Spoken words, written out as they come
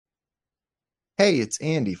Hey, it's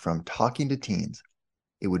Andy from Talking to Teens.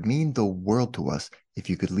 It would mean the world to us if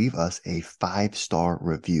you could leave us a 5-star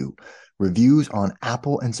review. Reviews on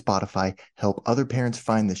Apple and Spotify help other parents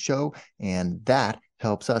find the show, and that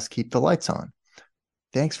helps us keep the lights on.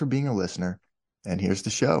 Thanks for being a listener, and here's the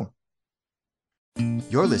show.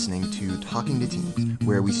 You're listening to Talking to Teens,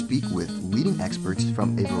 where we speak with leading experts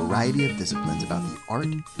from a variety of disciplines about the art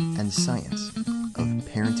and science of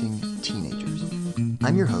parenting teenagers.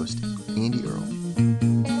 I'm your host, Andy Earle.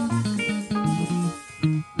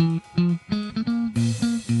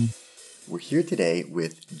 We're here today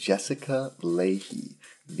with Jessica Lahey,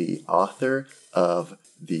 the author of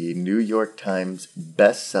the New York Times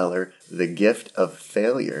bestseller, The Gift of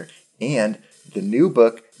Failure, and the new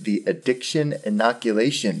book, The Addiction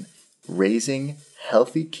Inoculation, Raising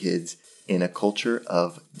Healthy Kids in a Culture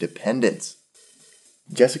of Dependence.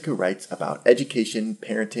 Jessica writes about education,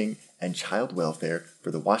 parenting, and child welfare for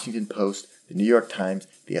the Washington Post, the New York Times,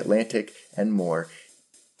 the Atlantic, and more.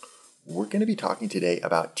 We're going to be talking today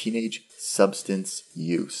about teenage substance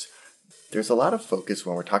use. There's a lot of focus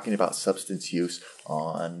when we're talking about substance use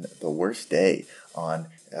on the worst day, on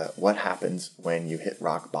what happens when you hit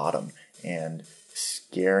rock bottom, and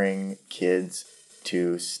scaring kids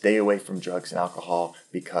to stay away from drugs and alcohol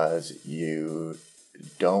because you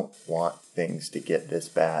don't want things to get this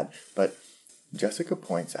bad. But Jessica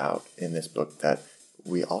points out in this book that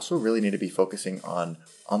we also really need to be focusing on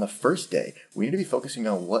the first day. We need to be focusing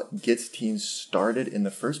on what gets teens started in the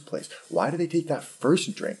first place. Why do they take that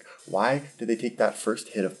first drink? Why do they take that first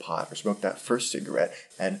hit of pot or smoke that first cigarette?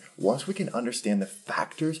 And once we can understand the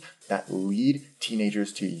factors that lead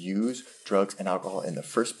teenagers to use drugs and alcohol in the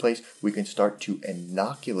first place, we can start to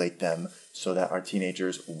inoculate them so that our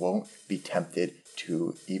teenagers won't be tempted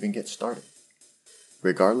to even get started.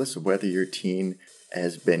 Regardless of whether your teen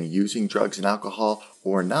has been using drugs and alcohol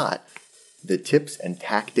or not, the tips and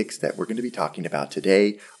tactics that we're going to be talking about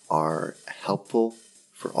today are helpful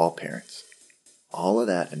for all parents. All of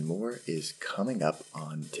that and more is coming up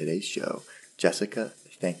on today's show. Jessica,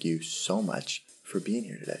 thank you so much for being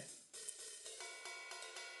here today.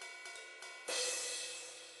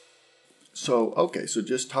 So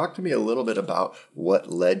just talk to me a little bit about what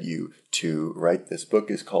led you to write this book.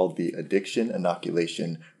 It's called The Addiction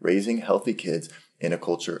Inoculation, Raising Healthy Kids in a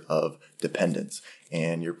Culture of Dependence.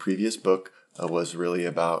 And your previous book was really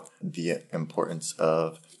about the importance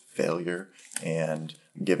of failure and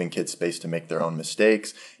giving kids space to make their own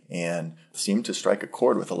mistakes, and seemed to strike a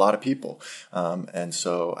chord with a lot of people. And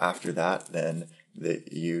so after that, then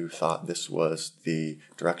you thought this was the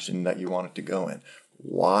direction that you wanted to go in.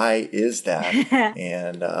 Why is that?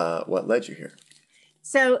 And what led you here?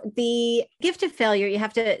 So the gift of failure, you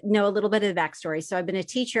have to know a little bit of the backstory. So I've been a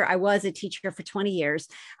teacher. I was a teacher for 20 years.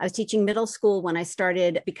 I was teaching middle school when I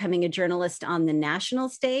started becoming a journalist on the national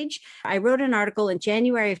stage. I wrote an article in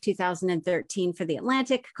January of 2013 for The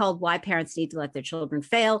Atlantic called Why Parents Need to Let Their Children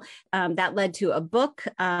Fail. That led to a book,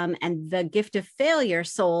 and The Gift of Failure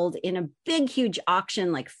sold in a big, huge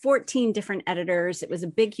auction, like 14 different editors. It was a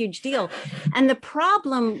big, huge deal. And the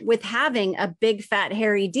problem with having a big, fat,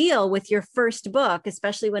 hairy deal with your first book,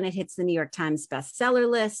 especially when it hits the New York Times bestseller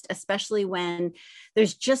list, especially when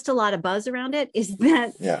there's just a lot of buzz around it, is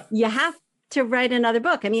that you have to write another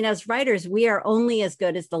book. I mean, as writers, we are only as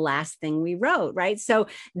good as the last thing we wrote, right? So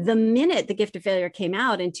the minute The Gift of Failure came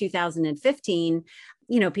out in 2015,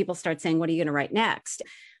 people start saying, what are you going to write next?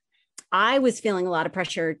 I was feeling a lot of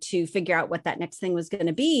pressure to figure out what that next thing was going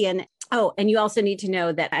to be. And you also need to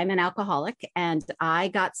know that I'm an alcoholic, and I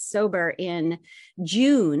got sober in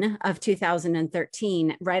June of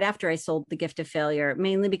 2013, right after I sold The Gift of Failure,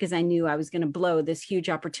 mainly because I knew I was going to blow this huge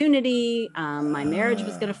opportunity. My marriage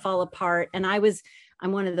was going to fall apart. And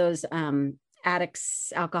I'm one of those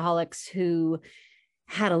addicts, alcoholics who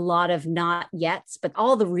had a lot of not yets, but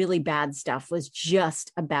all the really bad stuff was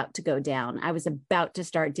just about to go down. I was about to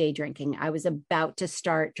start day drinking. I was about to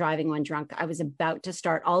start driving when drunk. I was about to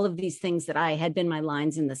start all of these things that I had been my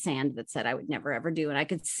lines in the sand that said I would never, ever do. And I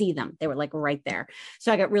could see them. They were like right there.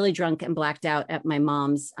 So I got really drunk and blacked out at my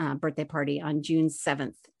mom's birthday party on June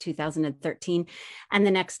 7th, 2013. And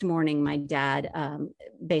the next morning, my dad,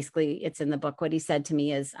 basically, it's in the book, what he said to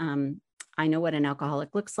me is, I know what an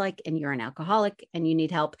alcoholic looks like, and you're an alcoholic and you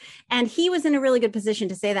need help. And he was in a really good position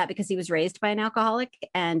to say that because he was raised by an alcoholic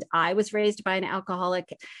and I was raised by an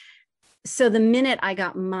alcoholic. So the minute I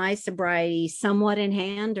got my sobriety somewhat in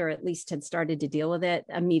hand, or at least had started to deal with it,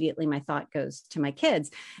 immediately my thought goes to my kids.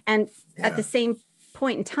 And at the same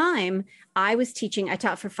point in time, I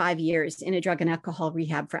taught for 5 years in a drug and alcohol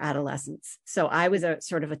rehab for adolescents. So I was a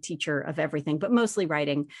sort of a teacher of everything, but mostly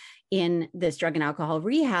writing in this drug and alcohol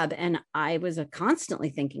rehab. And I was constantly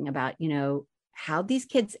thinking about, how these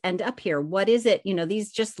kids end up here. What is it?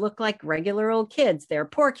 These just look like regular old kids. They're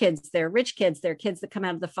poor kids. They're rich kids. They're kids that come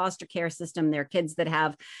out of the foster care system. They're kids that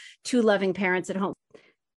have two loving parents at home.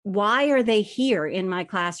 Why are they here in my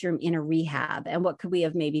classroom in a rehab? And what could we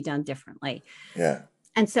have maybe done differently? Yeah.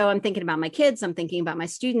 And so I'm thinking about my kids, I'm thinking about my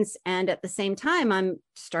students. And at the same time, I'm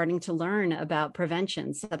starting to learn about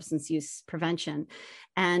prevention, substance use prevention,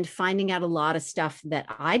 and finding out a lot of stuff that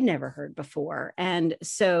I'd never heard before. And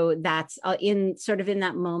so that's in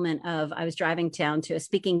that moment of, I was driving down to a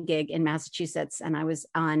speaking gig in Massachusetts, and I was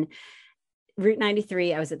on Route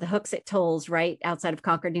 93. I was at the Hooksett Tolls right outside of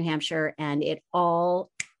Concord, New Hampshire, and it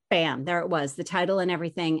all, bam, there it was, the title and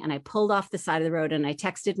everything. And I pulled off the side of the road and I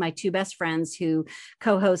texted my two best friends who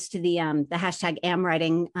co-host the hashtag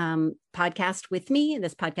 #AmWriting podcast with me,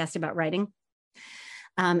 this podcast about writing.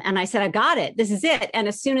 And I said, I got it. This is it. And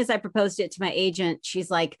as soon as I proposed it to my agent,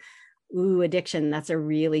 she's like, ooh, addiction, that's a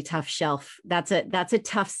really tough shelf. That's a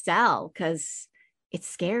tough sell because it's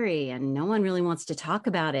scary and no one really wants to talk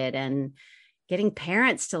about it. And getting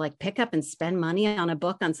parents to like pick up and spend money on a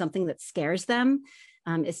book on something that scares them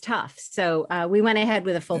is tough. So we went ahead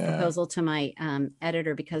with a full proposal to my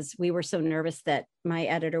editor because we were so nervous that my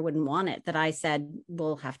editor wouldn't want it, that I said,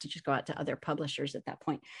 we'll have to just go out to other publishers at that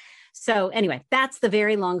point. So anyway, that's the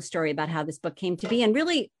very long story about how this book came to be. And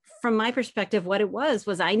really, from my perspective, what it was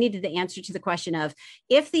I needed the answer to the question of,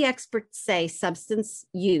 if the experts say substance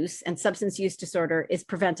use and substance use disorder is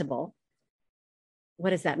preventable,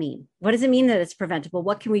 what does that mean? What does it mean that it's preventable?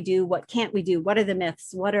 What can we do? What can't we do? What are the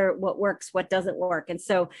myths? What works? What doesn't work? And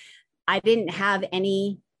so I didn't have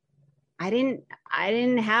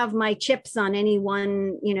my chips on any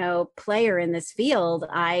one, player in this field.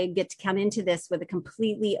 I get to come into this with a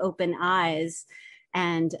completely open eyes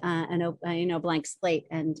and blank slate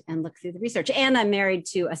and look through the research. And I'm married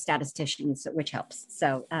to a statistician, which helps.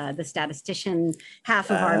 So the statistician half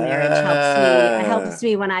of our marriage helps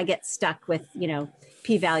me when I get stuck with,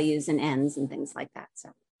 p-values and n's and things like that. So.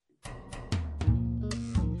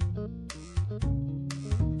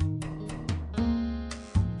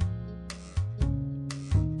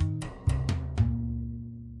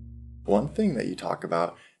 One thing that you talk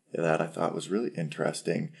about that I thought was really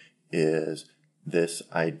interesting is this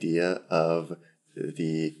idea of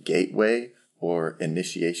the gateway or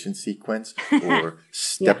initiation sequence or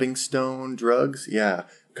stepping stone drugs. Yeah,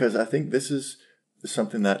 because I think this is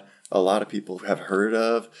something that a lot of people have heard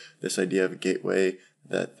of, this idea of a gateway,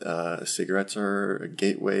 that cigarettes are a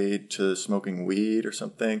gateway to smoking weed or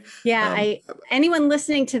something. Yeah, anyone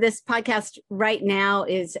listening to this podcast right now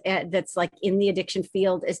that's like in the addiction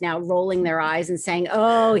field is now rolling their eyes and saying,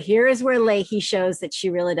 oh, here is where Leahy shows that she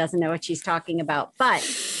really doesn't know what she's talking about. But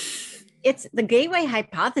it's the gateway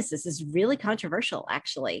hypothesis is really controversial,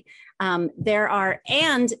 actually. There are,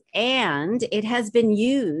 and it has been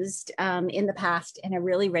used in the past in a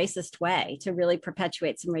really racist way to really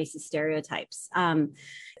perpetuate some racist stereotypes. So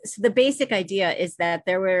the basic idea is that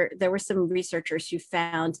there were some researchers who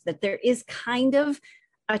found that there is kind of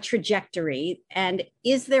a trajectory. And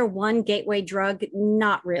is there one gateway drug?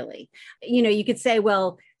 Not really. You could say,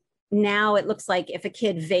 well, now it looks like if a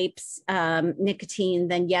kid vapes nicotine,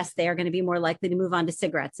 then yes, they are going to be more likely to move on to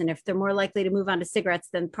cigarettes. And if they're more likely to move on to cigarettes,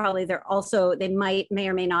 then probably they may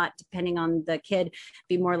or may not, depending on the kid,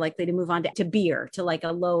 be more likely to move on to beer, to like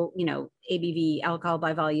a low, ABV, alcohol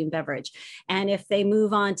by volume beverage. And if they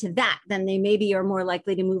move on to that, then they maybe are more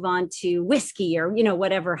likely to move on to whiskey or,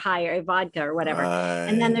 whatever, higher vodka or whatever.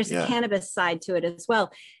 And then there's a cannabis side to it as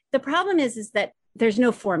well. The problem is that there's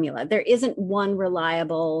no formula. There isn't one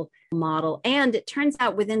reliable model. And it turns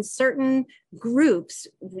out within certain groups,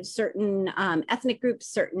 certain ethnic groups,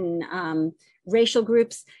 certain racial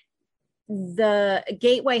groups, the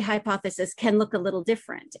gateway hypothesis can look a little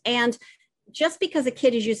different. And just because a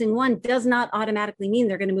kid is using one does not automatically mean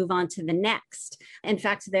they're going to move on to the next. In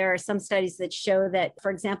fact, there are some studies that show that,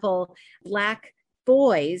 for example, Black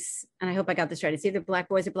boys, and I hope I got this right, it's either Black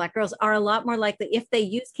boys or Black girls, are a lot more likely, if they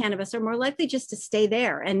use cannabis, are more likely just to stay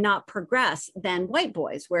there and not progress than white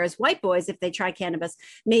boys. Whereas white boys, if they try cannabis,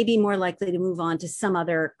 may be more likely to move on to some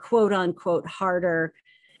other quote unquote harder.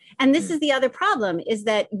 And this is the other problem, is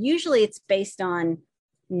that usually it's based on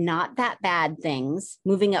not that bad things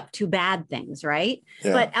moving up to bad things, right?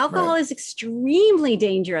 Yeah, but alcohol is extremely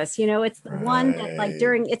dangerous. It's the one that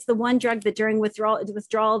it's the one drug that during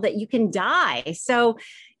withdrawal that you can die. So,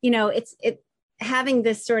 it's having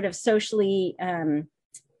this sort of socially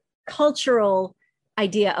cultural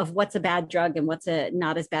idea of what's a bad drug and what's a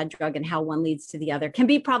not as bad drug and how one leads to the other can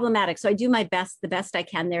be problematic. So I do my best, the best I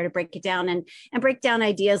can there to break it down and break down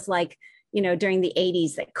ideas like, during the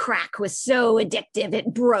 80s that crack was so addictive,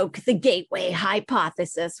 it broke the gateway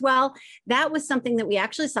hypothesis. Well, that was something that we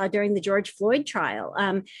actually saw during the George Floyd trial.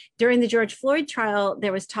 During the George Floyd trial,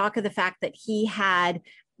 there was talk of the fact that he had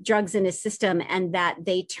drugs in his system and that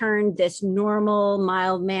they turned this normal,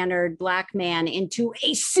 mild-mannered Black man into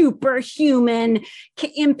a superhuman,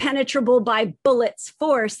 impenetrable by bullets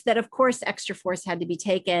force that, of course, extra force had to be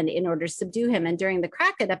taken in order to subdue him. And during the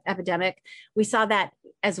crack epidemic, we saw that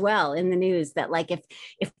as well in the news, that like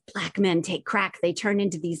if Black men take crack, they turn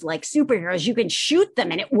into these like superheroes. You can shoot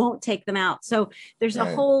them and it won't take them out. So there's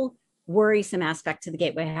a whole worrisome aspect to the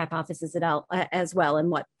gateway hypothesis as well, and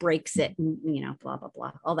what breaks it, and blah blah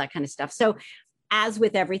blah, all that kind of stuff. So as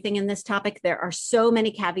with everything in this topic, there are so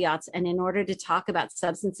many caveats, and in order to talk about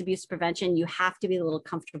substance abuse prevention, you have to be a little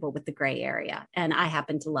comfortable with the gray area, and I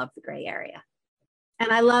happen to love the gray area.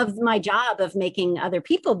 And I love my job of making other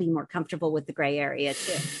people be more comfortable with the gray area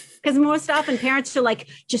too. Because most often parents are like,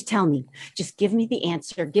 just tell me, just give me the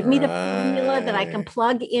answer, give me the formula that I can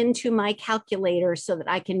plug into my calculator so that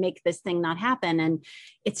I can make this thing not happen. And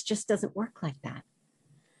it just doesn't work like that.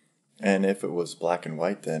 And if it was black and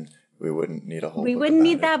white, then we wouldn't need a whole We wouldn't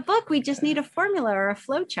need that book. We just need a formula or a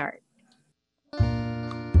flow chart.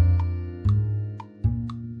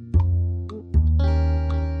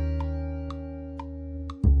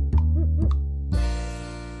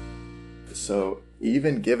 So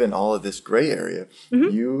even given all of this gray area,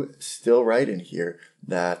 you still write in here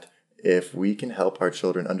that if we can help our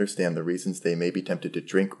children understand the reasons they may be tempted to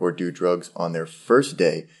drink or do drugs on their first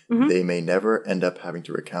day, they may never end up having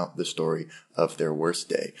to recount the story of their worst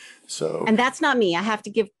day. So, and that's not me. I have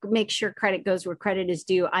to make sure credit goes where credit is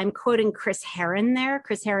due. I'm quoting Chris Herron there.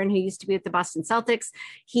 Chris Herron, who used to be with the Boston Celtics.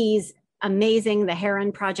 He's amazing. The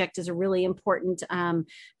Herron Project is a really important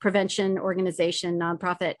prevention organization,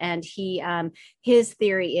 nonprofit. And his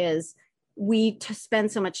theory is we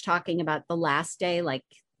spend so much talking about the last day, like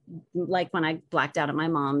when I blacked out at my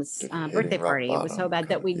mom's birthday party. It was so bad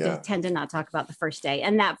that we tend to not talk about the first day.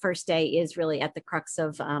 And that first day is really at the crux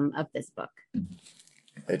of this book.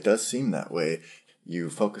 It does seem that way.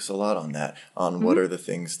 You focus a lot on that, on what are the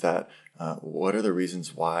things that, what are the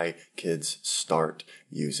reasons why kids start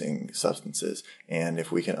using substances? And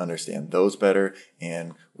if we can understand those better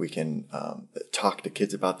and we can talk to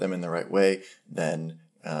kids about them in the right way, then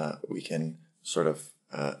we can sort of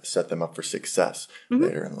set them up for success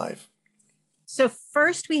later in life. So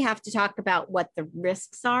first we have to talk about what the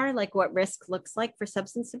risks are, like what risk looks like for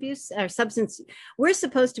substance abuse or substance. We're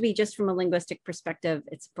supposed to be, just from a linguistic perspective,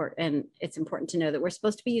 it's important to know that we're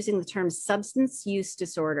supposed to be using the term substance use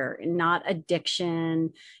disorder and not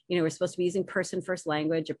addiction. We're supposed to be using person first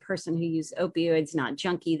language, a person who uses opioids, not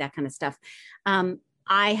junkie, that kind of stuff.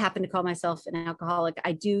 I happen to call myself an alcoholic.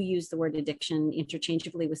 I do use the word addiction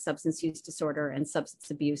interchangeably with substance use disorder and substance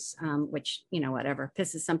abuse, which, whatever,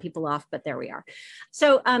 pisses some people off, but there we are.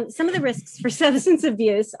 So some of the risks for substance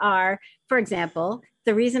abuse are, for example,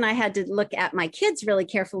 the reason I had to look at my kids really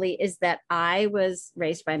carefully is that I was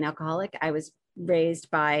raised by an alcoholic. I was raised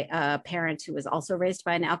by a parent who was also raised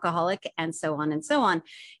by an alcoholic, and so on and so on.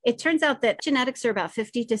 It turns out that genetics are about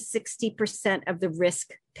 50 to 60% of the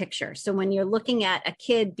risk picture. So when you're looking at a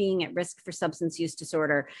kid being at risk for substance use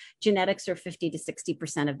disorder, genetics are 50 to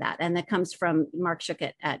 60% of that. And that comes from Mark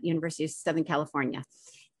Schuckett at University of Southern California.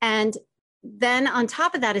 And then on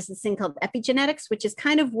top of that is this thing called epigenetics, which is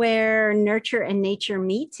kind of where nurture and nature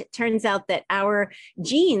meet. It turns out that our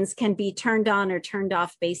genes can be turned on or turned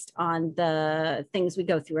off based on the things we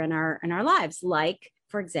go through in our lives, like,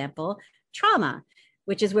 for example, trauma,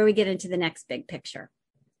 which is where we get into the next big picture.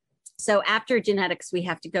 So after genetics, we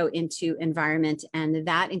have to go into environment, and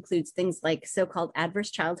that includes things like so-called adverse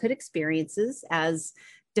childhood experiences, as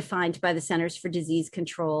defined by the Centers for Disease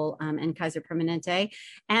Control and Kaiser Permanente,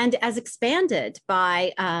 and as expanded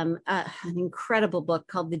by an incredible book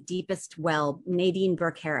called The Deepest Well, Nadine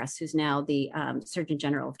Burke-Harris, who's now the Surgeon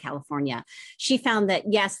General of California. She found that,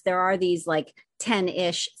 yes, there are these like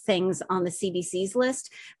 10-ish things on the CDC's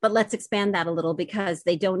list, but let's expand that a little, because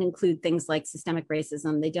they don't include things like systemic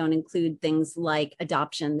racism. They don't include things like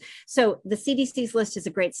adoption. So the CDC's list is a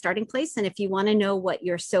great starting place. And if you want to know what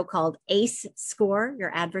your so-called ACE score,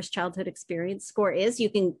 your adverse childhood experience score is, you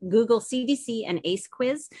can Google CDC and ACE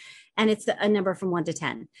quiz, and it's a number from 1 to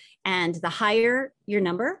 10. And the higher your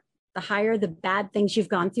number, the higher the bad things you've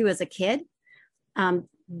gone through as a kid,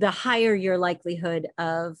 the higher your likelihood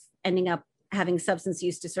of ending up having substance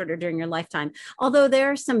use disorder during your lifetime. Although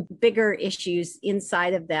there are some bigger issues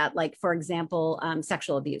inside of that, like, for example,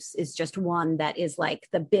 sexual abuse is just one that is like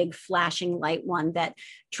the big flashing light one that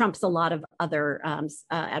trumps a lot of other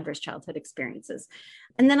adverse childhood experiences.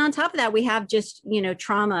 And then on top of that, we have just,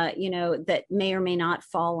 trauma, that may or may not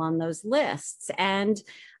fall on those lists. And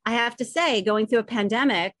I have to say, going through a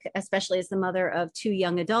pandemic, especially as the mother of 2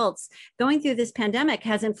 young adults, going through this pandemic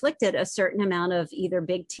has inflicted a certain amount of either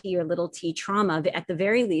big T or little t trauma, at the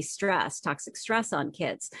very least stress, toxic stress on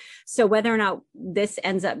kids. So whether or not this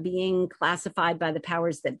ends up being classified by the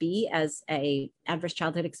powers that be as a adverse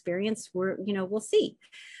childhood experience, we'll see.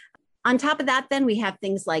 On top of that, then we have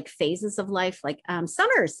things like phases of life, like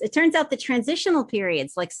summers. It turns out the transitional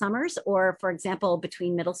periods like summers, or for example,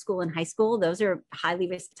 between middle school and high school, those are highly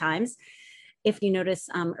risk times. If you notice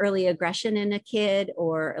early aggression in a kid,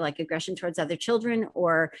 or like aggression towards other children,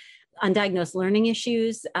 or undiagnosed learning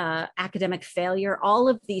issues, academic failure, all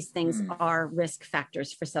of these things are risk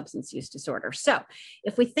factors for substance use disorder. So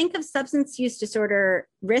if we think of substance use disorder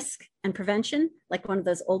risk and prevention, like one of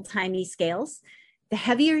those old-timey scales, the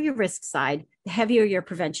heavier your risk side, the heavier your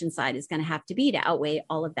prevention side is going to have to be to outweigh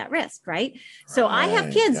all of that risk, right? So I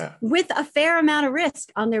have kids with a fair amount of risk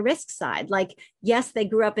on their risk side. Like, yes, they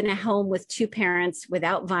grew up in a home with 2 parents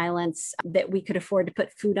without violence, that we could afford to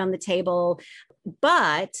put food on the table.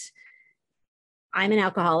 But I'm an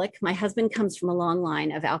alcoholic. My husband comes from a long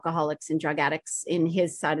line of alcoholics and drug addicts in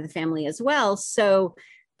his side of the family as well. So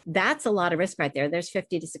that's a lot of risk right there. There's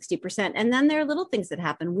 50 to 60%. And then there are little things that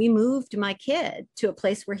happen. We moved my kid to a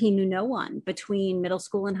place where he knew no one between middle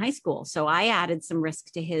school and high school. So I added some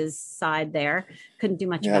risk to his side there. Couldn't do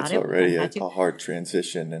much about it. Yeah, it's already a hard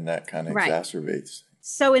transition, and that kind of exacerbates.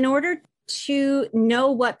 So in order to know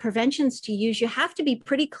what preventions to use, you have to be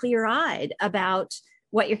pretty clear-eyed about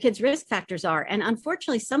what your kids' risk factors are. And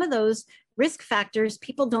unfortunately, some of those risk factors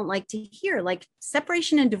people don't like to hear, like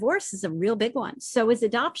separation and divorce is a real big one. So is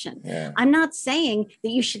adoption. Yeah. I'm not saying that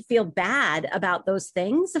you should feel bad about those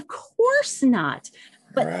things. Of course not.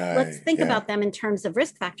 But let's think about them in terms of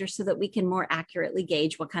risk factors so that we can more accurately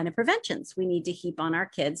gauge what kind of preventions we need to heap on our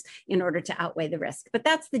kids in order to outweigh the risk. But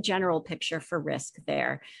that's the general picture for risk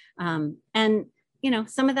there. And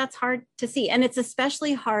some of that's hard to see. And it's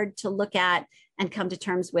especially hard to look at and come to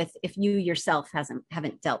terms with if you yourself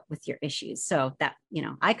haven't dealt with your issues. So that,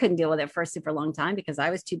 I couldn't deal with it for a super long time because I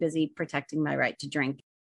was too busy protecting my right to drink.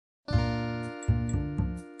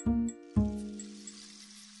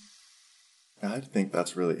 I think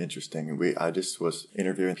that's really interesting. I just was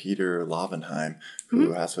interviewing Peter Lovenheim,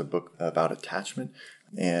 who has a book about attachment,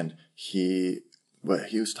 and he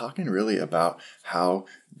was talking really about how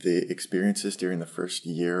the experiences during the first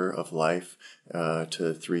year of life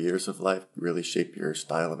to 3 years of life really shape your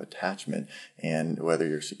style of attachment, and whether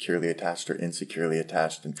you're securely attached or insecurely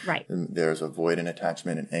attached. And, and there's avoidant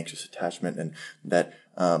attachment and anxious attachment, and that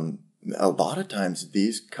a lot of times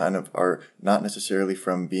these kind of are not necessarily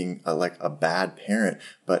from being like a bad parent,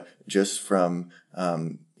 but just from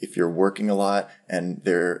if you're working a lot and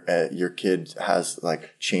your kid has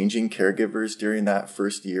like changing caregivers during that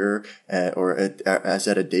first year, or as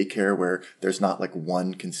at a daycare where there's not like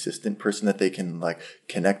one consistent person that they can like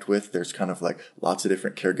connect with. There's kind of like lots of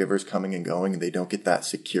different caregivers coming and going, and they don't get that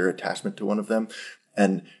secure attachment to one of them.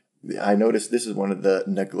 And I noticed this is one of the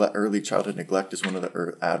early childhood neglect is one of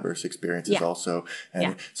the adverse experiences also.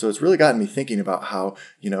 And so it's really gotten me thinking about how,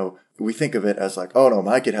 we think of it as like, oh no,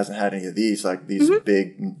 my kid hasn't had any of these, like these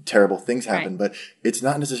big, terrible things happen, but it's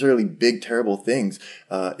not necessarily big, terrible things.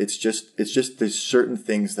 It's just there's certain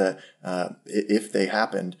things that, if they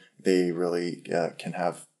happened, they really can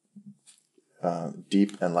have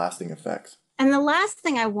deep and lasting effects. And the last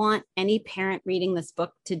thing I want any parent reading this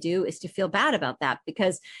book to do is to feel bad about that,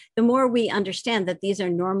 because the more we understand that these are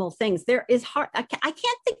normal things, there is hard. I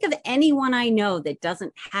can't think of anyone I know that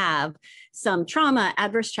doesn't have some trauma,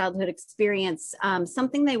 adverse childhood experience,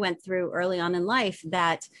 something they went through early on in life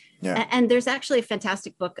that, and there's actually a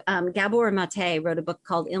fantastic book. Gabor Mate wrote a book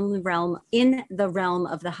called In the Realm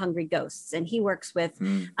of the Hungry Ghosts. And he works with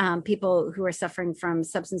people who are suffering from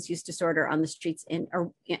substance use disorder on the streets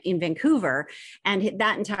in Vancouver. And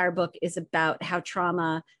that entire book is about how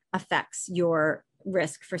trauma affects your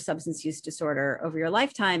risk for substance use disorder over your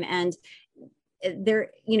lifetime. And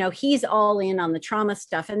he's all in on the trauma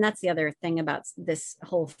stuff. And that's the other thing about this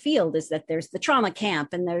whole field is that there's the trauma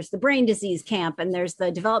camp and there's the brain disease camp and there's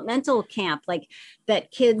the developmental camp, like that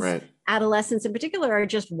kids, adolescents in particular, are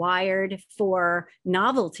just wired for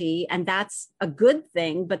novelty. And that's a good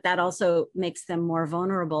thing, but that also makes them more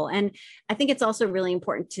vulnerable. And I think it's also really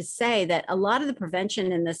important to say that a lot of the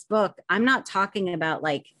prevention in this book, I'm not talking about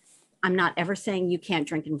like I'm not ever saying you can't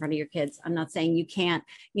drink in front of your kids. I'm not saying you can't,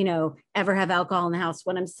 ever have alcohol in the house.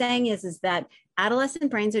 What I'm saying is that adolescent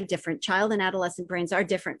brains are different. Child and adolescent brains are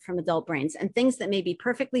different from adult brains, and things that may be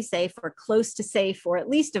perfectly safe or close to safe, or at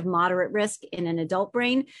least of moderate risk in an adult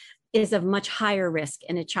brain, is of much higher risk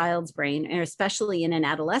in a child's brain, or especially in an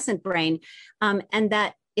adolescent brain. And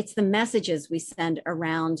that it's the messages we send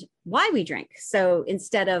around why we drink. So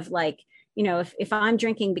instead of like, if I'm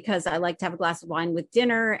drinking because I like to have a glass of wine with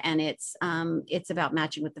dinner, and it's about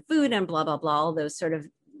matching with the food and blah, blah, blah, all those sort of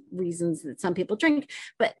reasons that some people drink.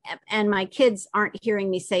 And my kids aren't hearing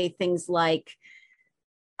me say things like,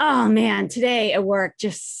 oh man, today at work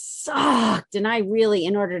just sucked, and I really,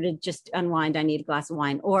 in order to just unwind, I need a glass of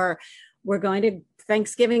wine. Or we're going to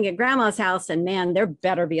Thanksgiving at grandma's house, and man, there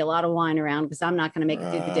better be a lot of wine around because I'm not going to make it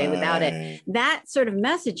through the day without it. That sort of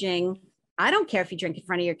messaging, I don't care if you drink in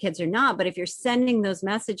front of your kids or not, but if you're sending those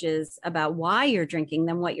messages about why you're drinking,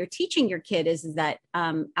 then what you're teaching your kid is that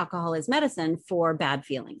alcohol is medicine for bad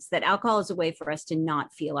feelings, that alcohol is a way for us to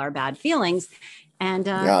not feel our bad feelings. And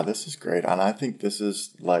yeah, this is great. And I think this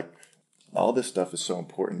is like, all this stuff is so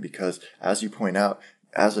important because, as you point out,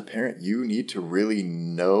 as a parent, you need to really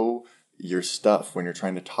know your stuff when you're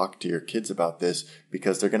trying to talk to your kids about this,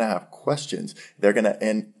 because they're going to have questions. They're going to,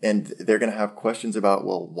 and they're going to have questions about,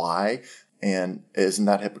 well, why? And isn't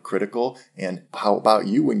that hypocritical? And how about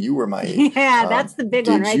you when you were my age? Yeah, that's the big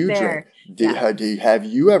one right there. Have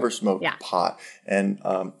you ever smoked Yeah. pot? And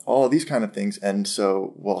all of these kind of things. And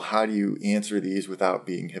so, well, how do you answer these without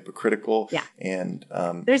being hypocritical? Yeah. And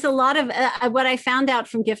there's a lot of what I found out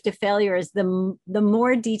from Gift of Failure is the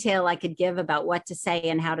more detail I could give about what to say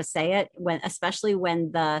and how to say it, especially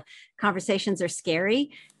when the conversations are scary,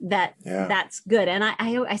 that's good. And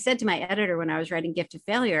I said to my editor when I was writing Gift of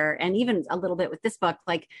Failure, and even a little bit with this book,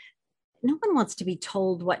 like, no one wants to be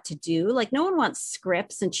told what to do. Like, no one wants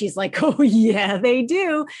scripts. And she's like, oh yeah, they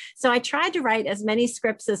do. So I tried to write as many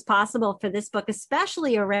scripts as possible for this book,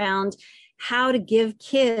 especially around how to give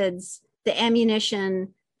kids the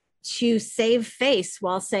ammunition to save face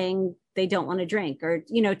while saying they don't want to drink, or,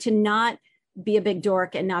 to not be a big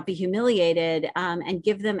dork and not be humiliated, and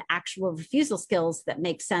give them actual refusal skills that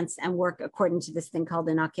make sense and work according to this thing called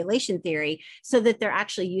inoculation theory, so that they're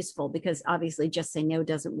actually useful, because obviously just say no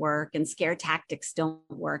doesn't work, and scare tactics don't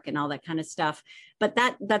work, and all that kind of stuff. But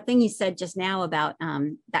that thing you said just now about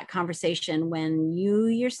that conversation when you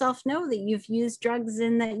yourself know that you've used drugs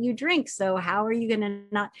and that you drink, so how are you going to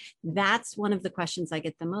not? That's one of the questions I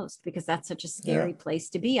get the most, because that's such a scary place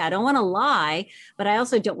to be. I don't want to lie, but I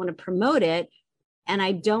also don't want to promote it. And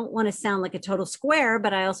I don't want to sound like a total square,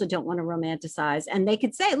 but I also don't want to romanticize. And they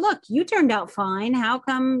could say, look, you turned out fine. How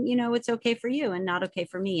come, it's okay for you and not okay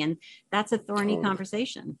for me? And that's a thorny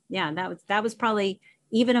conversation. Yeah, that was probably,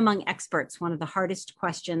 even among experts, one of the hardest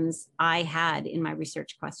questions I had in my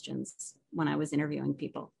research questions when I was interviewing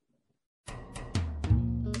people.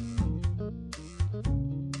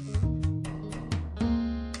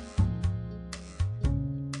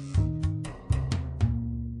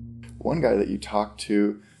 One guy that you talked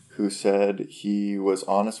to who said he was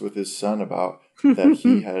honest with his son about that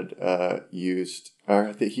he had used,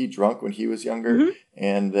 or that he drunk when he was younger,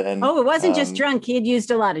 and then it wasn't just drunk. He had used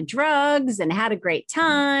a lot of drugs and had a great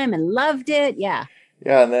time and loved it. Yeah.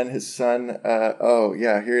 Yeah, and then his son,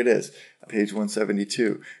 here it is, page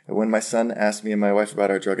 172. When my son asked me and my wife about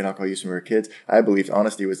our drug and alcohol use when we were kids, I believed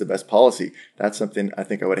honesty was the best policy. That's something I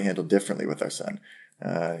think I would have handled differently with our son.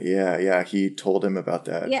 He told him about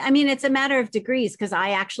that. Yeah, I mean, it's a matter of degrees, because I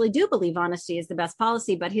actually do believe honesty is the best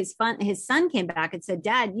policy. But his son came back and said,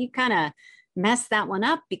 Dad, you kind of messed that one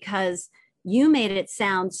up, because you made it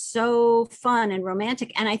sound so fun and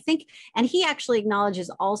romantic. And I think, and he actually acknowledges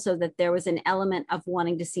also that there was an element of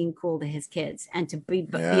wanting to seem cool to his kids and to be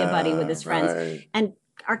a buddy with his friends. Right. And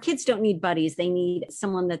our kids don't need buddies. They need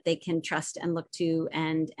someone that they can trust and look to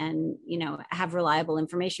and have reliable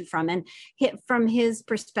information from. And from his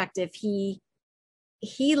perspective, he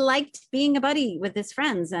liked being a buddy with his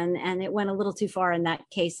friends, and it went a little too far in that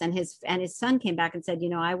case. And his son came back and said,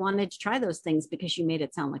 I wanted to try those things because you made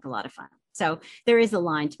it sound like a lot of fun. So there is a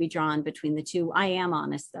line to be drawn between the two. I am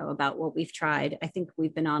honest, though, about what we've tried. I think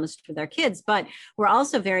we've been honest with our kids, but we're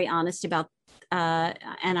also very honest about,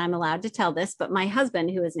 and I'm allowed to tell this, but my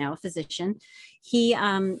husband, who is now a physician, he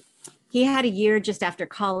had a year just after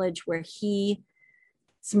college where he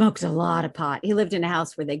smoked a lot of pot. He lived in a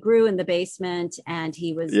house where they grew in the basement, and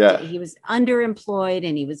he was underemployed,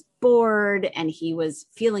 and he was bored, and he was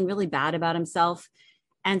feeling really bad about himself.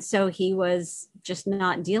 And so he was just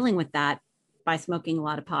not dealing with that by smoking a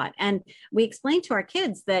lot of pot. And we explained to our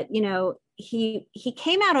kids that, he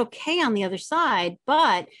came out okay on the other side,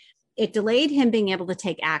 but it delayed him being able to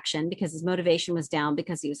take action because his motivation was down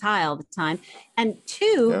because he was high all the time. And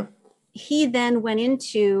two, he then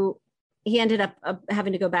he ended up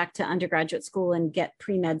having to go back to undergraduate school and get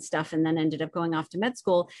pre-med stuff, and then ended up going off to med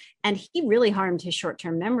school. And he really harmed his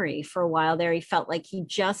short-term memory for a while there. He felt like he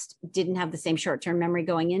just didn't have the same short-term memory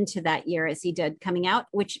going into that year as he did coming out,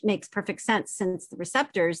 which makes perfect sense, since the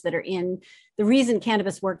receptors that are the reason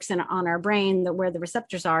cannabis works on our brain, where the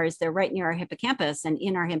receptors are, is they're right near our hippocampus, and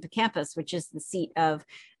in our hippocampus, which is the seat of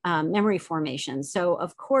memory formation. So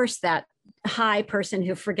of course that high person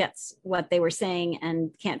who forgets what they were saying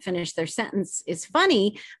and can't finish their sentence is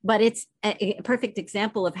funny, but it's a perfect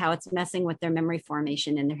example of how it's messing with their memory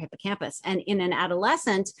formation in their hippocampus. And in an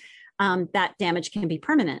adolescent, that damage can be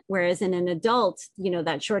permanent. Whereas in an adult,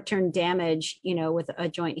 that short-term damage, with a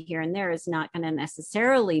joint here and there is not going to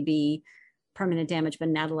necessarily be permanent damage, but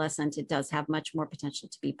in adolescent, it does have much more potential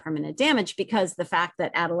to be permanent damage, because the fact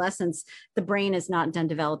that adolescence, the brain is not done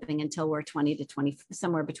developing until we're 20 to 20,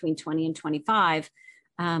 somewhere between 20 and 25.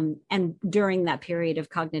 And during that period of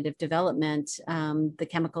cognitive development, the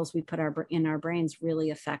chemicals we put in our brains really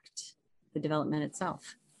affect the development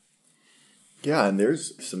itself. Yeah, and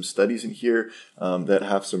there's some studies in here that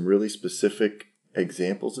have some really specific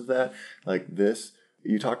examples of that. Like this,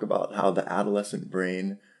 you talk about how the adolescent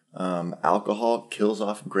brain, alcohol kills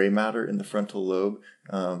off gray matter in the frontal lobe.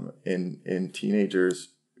 In teenagers,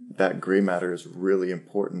 that gray matter is really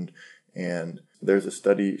important. And there's a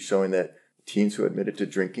study showing that teens who admitted to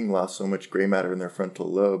drinking lost so much gray matter in their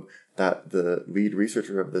frontal lobe that the lead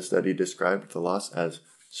researcher of the study described the loss as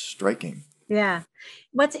striking. Yeah.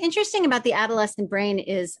 What's interesting about the adolescent brain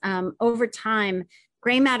is over time,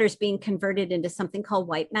 gray matter is being converted into something called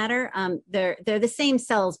white matter. They're the same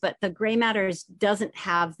cells, but the gray matter doesn't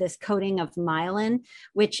have this coating of myelin,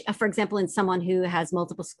 which, for example, in someone who has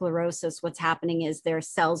multiple sclerosis, what's happening is their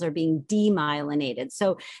cells are being demyelinated.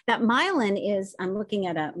 So that myelin is, I'm looking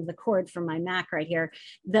at the cord from my Mac right here.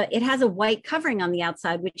 It has a white covering on the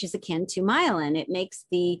outside, which is akin to myelin. It makes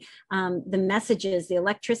the messages, the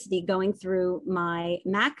electricity going through my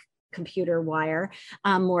Mac computer wire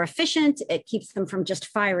more efficient. It keeps them from just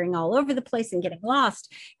firing all over the place and getting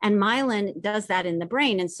lost. And myelin does that in the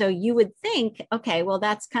brain. And so you would think, okay, well,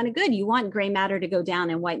 that's kind of good. You want gray matter to go down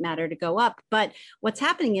and white matter to go up. But what's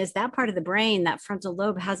happening is that part of the brain, that frontal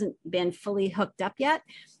lobe, hasn't been fully hooked up yet.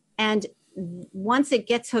 And once it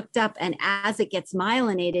gets hooked up and as it gets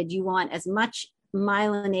myelinated, you want as much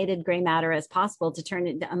myelinated gray matter as possible to turn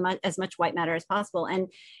it as much white matter as possible. And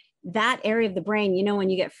that area of the brain,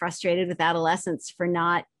 when you get frustrated with adolescents for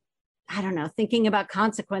not, thinking about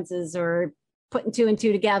consequences or putting two and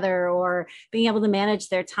two together or being able to manage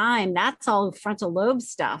their time, that's all frontal lobe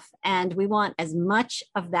stuff. And we want as much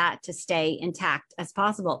of that to stay intact as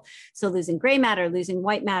possible. So losing gray matter, losing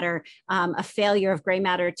white matter, a failure of gray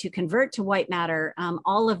matter to convert to white matter,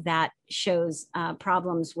 all of that shows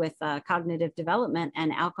problems with cognitive development,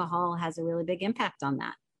 and alcohol has a really big impact on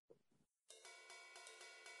that.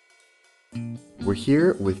 We're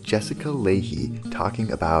here with Jessica Lahey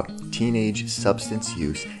talking about teenage substance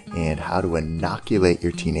use and how to inoculate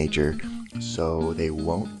your teenager so they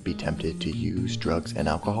won't be tempted to use drugs and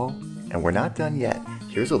alcohol. And we're not done yet.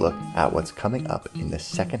 Here's a look at what's coming up in the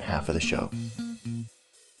second half of the show.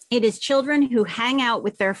 It is children who hang out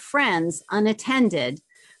with their friends unattended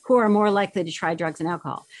who are more likely to try drugs and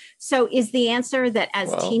alcohol. So is the answer that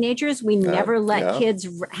as teenagers, we never let kids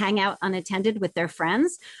hang out unattended with their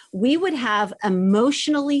friends? We would have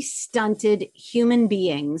emotionally stunted human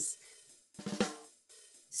beings.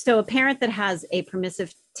 So a parent that has a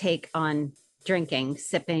permissive take on drinking,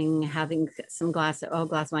 sipping, having some glass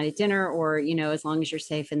of wine at dinner, or, as long as you're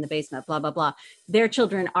safe in the basement, blah, blah, blah, their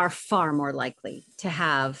children are far more likely to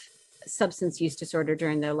have substance use disorder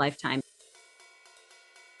during their lifetime.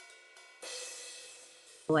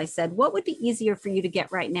 I said, what would be easier for you to get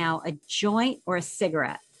right now, a joint or a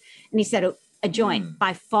cigarette? And he said, a joint.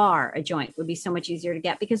 By far, a joint would be so much easier to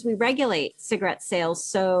get, because we regulate cigarette sales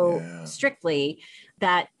so strictly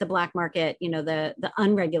that the black market, the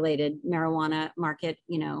unregulated marijuana market,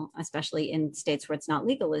 especially in states where it's not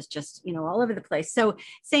legal, is just, all over the place. So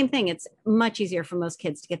same thing. It's much easier for most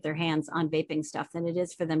kids to get their hands on vaping stuff than it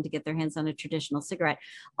is for them to get their hands on a traditional cigarette.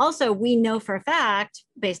 Also, we know for a fact,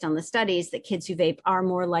 based on the studies, that kids who vape are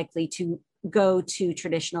more likely to go to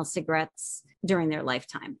traditional cigarettes during their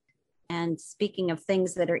lifetime. And speaking of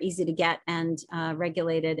things that are easy to get and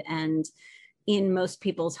regulated and in most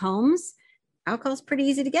people's homes, alcohol is pretty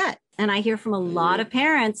easy to get. And I hear from a lot of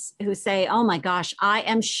parents who say, oh my gosh, I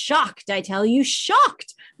am shocked. I tell you,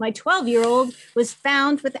 shocked. My 12-year-old was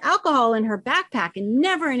found with alcohol in her backpack, and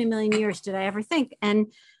never in a million years did I ever think.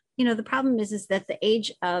 And The problem is that the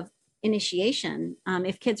age of initiation,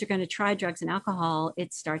 if kids are going to try drugs and alcohol,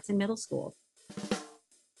 it starts in middle school.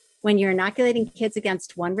 When you're inoculating kids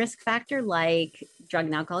against one risk factor, like drug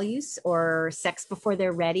and alcohol use or sex before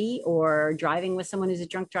they're ready or driving with someone who's a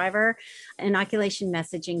drunk driver, inoculation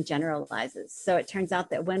messaging generalizes. So it turns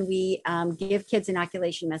out that when we give kids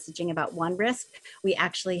inoculation messaging about one risk, we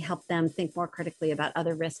actually help them think more critically about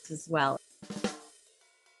other risks as well.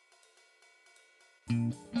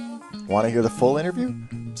 Want to hear the full interview?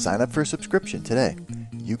 Sign up for a subscription today.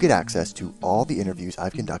 You get access to all the interviews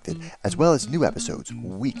I've conducted, as well as new episodes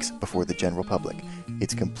weeks before the general public.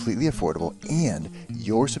 It's completely affordable, and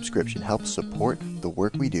your subscription helps support the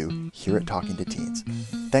work we do here at Talking to Teens.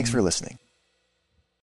 Thanks for listening.